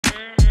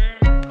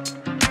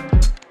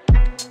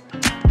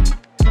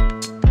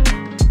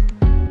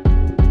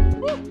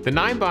The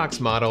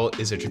 9-box model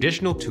is a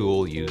traditional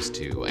tool used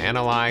to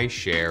analyze,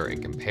 share, and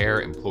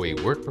compare employee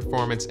work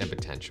performance and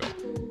potential.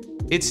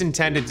 It's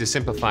intended to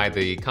simplify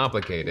the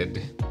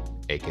complicated,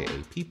 aka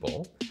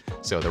people,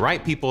 so the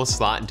right people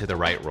slot into the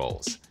right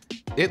roles.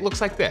 It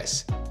looks like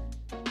this.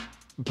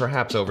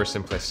 Perhaps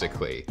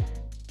oversimplistically,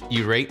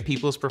 you rate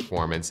people's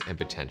performance and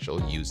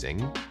potential using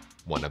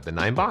one of the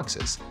 9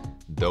 boxes.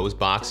 Those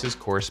boxes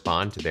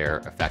correspond to their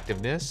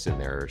effectiveness and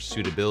their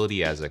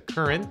suitability as a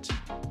current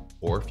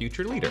or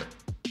future leader.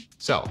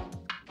 So,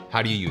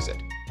 how do you use it?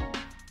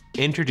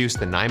 Introduce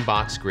the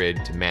 9-box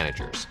grid to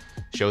managers.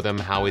 Show them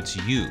how it's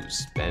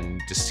used, then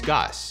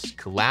discuss,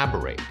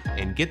 collaborate,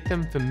 and get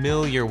them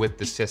familiar with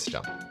the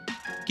system.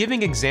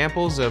 Giving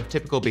examples of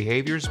typical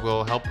behaviors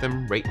will help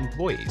them rate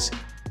employees.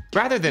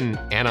 Rather than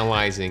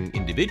analyzing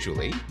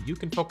individually, you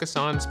can focus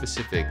on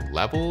specific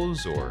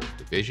levels or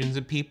divisions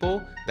of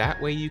people.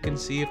 That way you can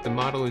see if the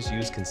model is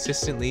used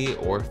consistently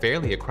or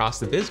fairly across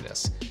the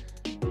business.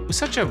 With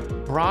such a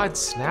broad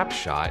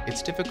snapshot,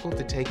 it's difficult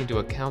to take into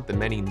account the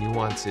many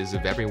nuances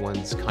of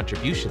everyone's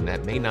contribution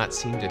that may not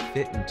seem to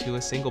fit into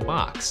a single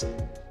box.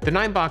 The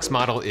 9-box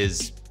model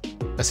is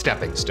a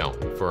stepping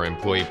stone for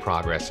employee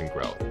progress and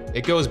growth.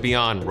 It goes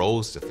beyond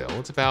roles to fill.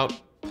 It's about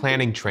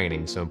planning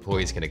training so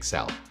employees can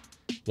excel.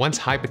 Once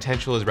high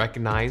potential is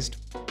recognized,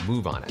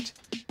 move on it.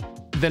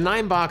 The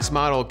 9-box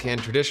model can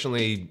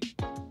traditionally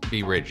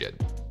be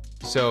rigid.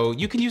 So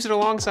you can use it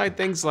alongside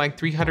things like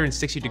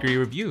 360-degree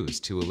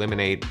reviews to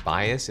eliminate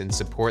bias and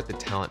support the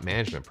talent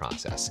management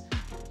process.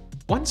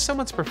 Once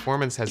someone's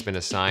performance has been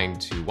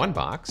assigned to one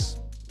box,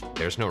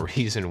 there's no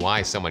reason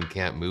why someone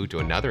can't move to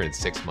another in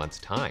 6 months'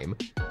 time,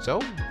 so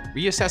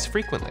reassess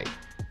frequently.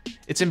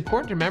 It's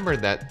important to remember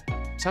that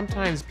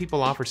sometimes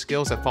people offer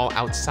skills that fall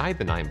outside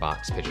the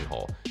 9-box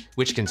pigeonhole,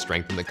 which can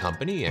strengthen the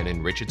company and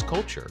enrich its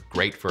culture.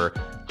 Great for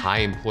high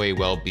employee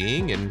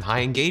well-being and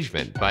high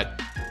engagement,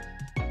 but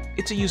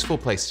it's a useful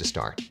place to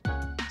start.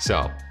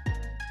 So,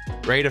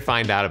 ready to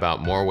find out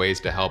about more ways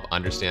to help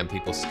understand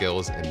people's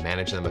skills and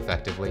manage them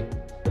effectively?